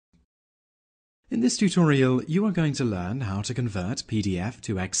In this tutorial, you are going to learn how to convert PDF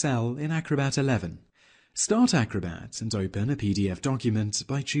to Excel in Acrobat 11. Start Acrobat and open a PDF document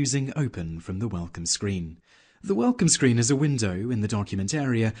by choosing Open from the Welcome screen. The Welcome screen is a window in the document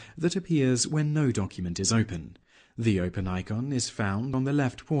area that appears when no document is open. The Open icon is found on the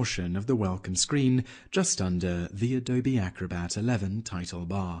left portion of the Welcome screen, just under the Adobe Acrobat 11 title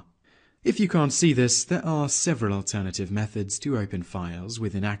bar. If you can't see this, there are several alternative methods to open files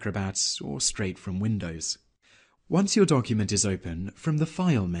within Acrobat or straight from Windows. Once your document is open, from the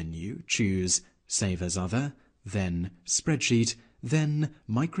File menu, choose Save as Other, then Spreadsheet, then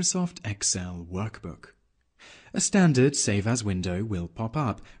Microsoft Excel Workbook. A standard Save As window will pop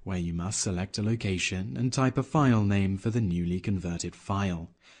up, where you must select a location and type a file name for the newly converted file.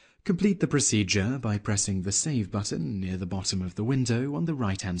 Complete the procedure by pressing the Save button near the bottom of the window on the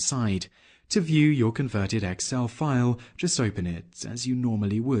right-hand side. To view your converted Excel file, just open it as you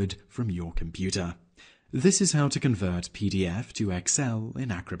normally would from your computer. This is how to convert PDF to Excel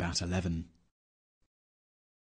in Acrobat 11.